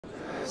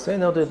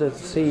So the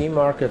CE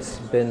market's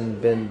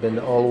been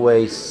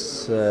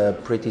always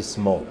pretty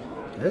small.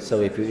 Yeah? So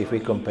if we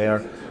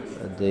compare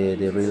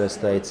the real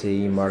estate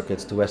CE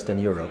markets to Western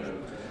Europe,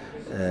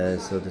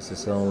 so this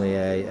is only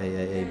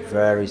a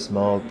very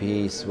small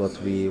piece what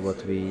we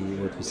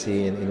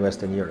see in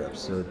Western Europe.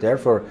 So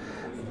therefore,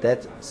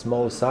 that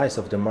small size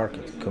of the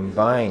market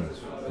combined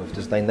with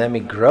this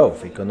dynamic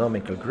growth,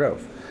 economical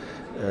growth,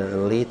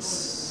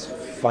 leads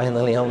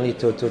finally only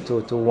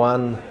to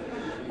one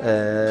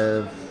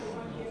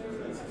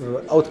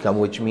outcome,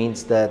 which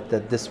means that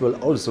this will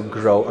also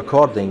grow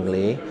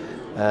accordingly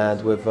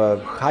and with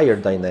higher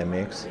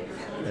dynamics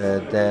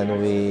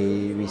than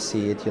we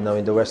see it,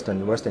 in the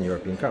Western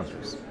European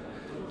countries.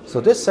 So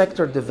this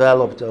sector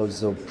developed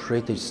also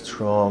pretty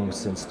strong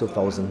since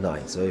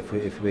 2009. So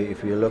if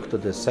we look to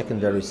the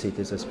secondary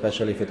cities,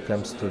 especially if it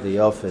comes to the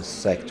office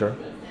sector,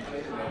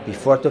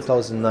 before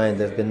 2009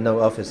 there have been no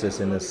offices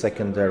in the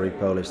secondary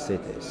Polish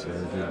cities.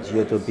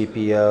 Due to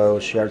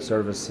BPO, shared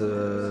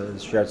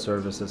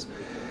services,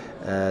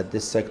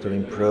 this sector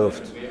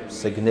improved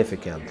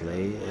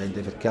significantly. And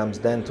if it comes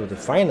then to the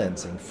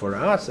financing, for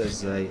us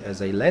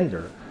as a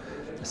lender,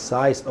 the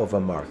size of a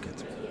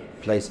market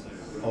plays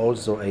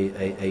also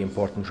a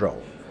important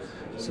role.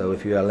 So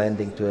if you are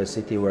lending to a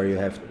city where you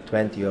have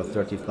 20 or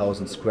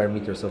 30,000 square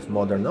meters of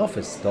modern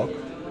office stock,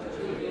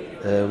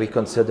 we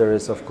consider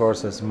it, of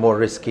course, as more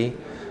risky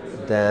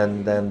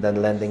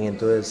than lending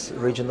into a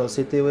regional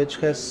city which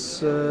has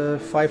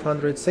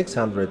 500,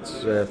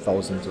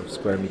 600,000 of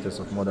square meters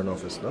of modern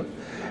office stock.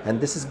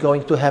 And this is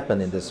going to happen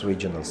in these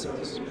regional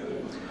cities.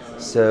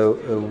 So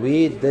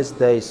these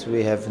days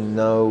we have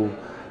no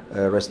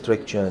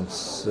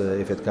restrictions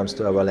if it comes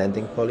to our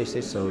lending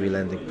policy. So we're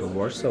lending to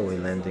Warsaw, we're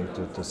lending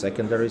to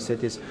secondary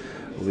cities,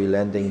 we're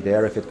lending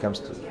there if it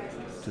comes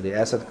to the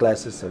asset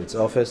classes, so it's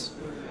office,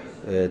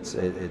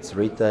 it's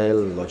retail,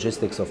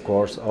 logistics, of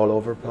course, all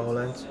over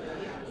Poland.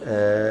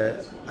 And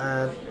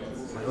I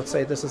would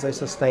say this is a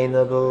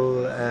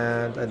sustainable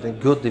and a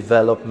good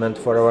development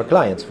for our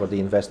clients, for the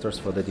investors,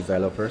 for the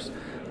developers,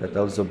 that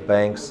also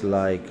banks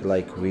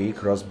like we,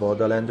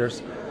 cross-border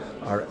lenders,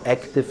 are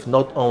active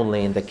not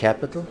only in the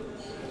capital,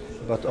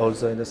 but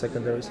also in the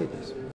secondary cities.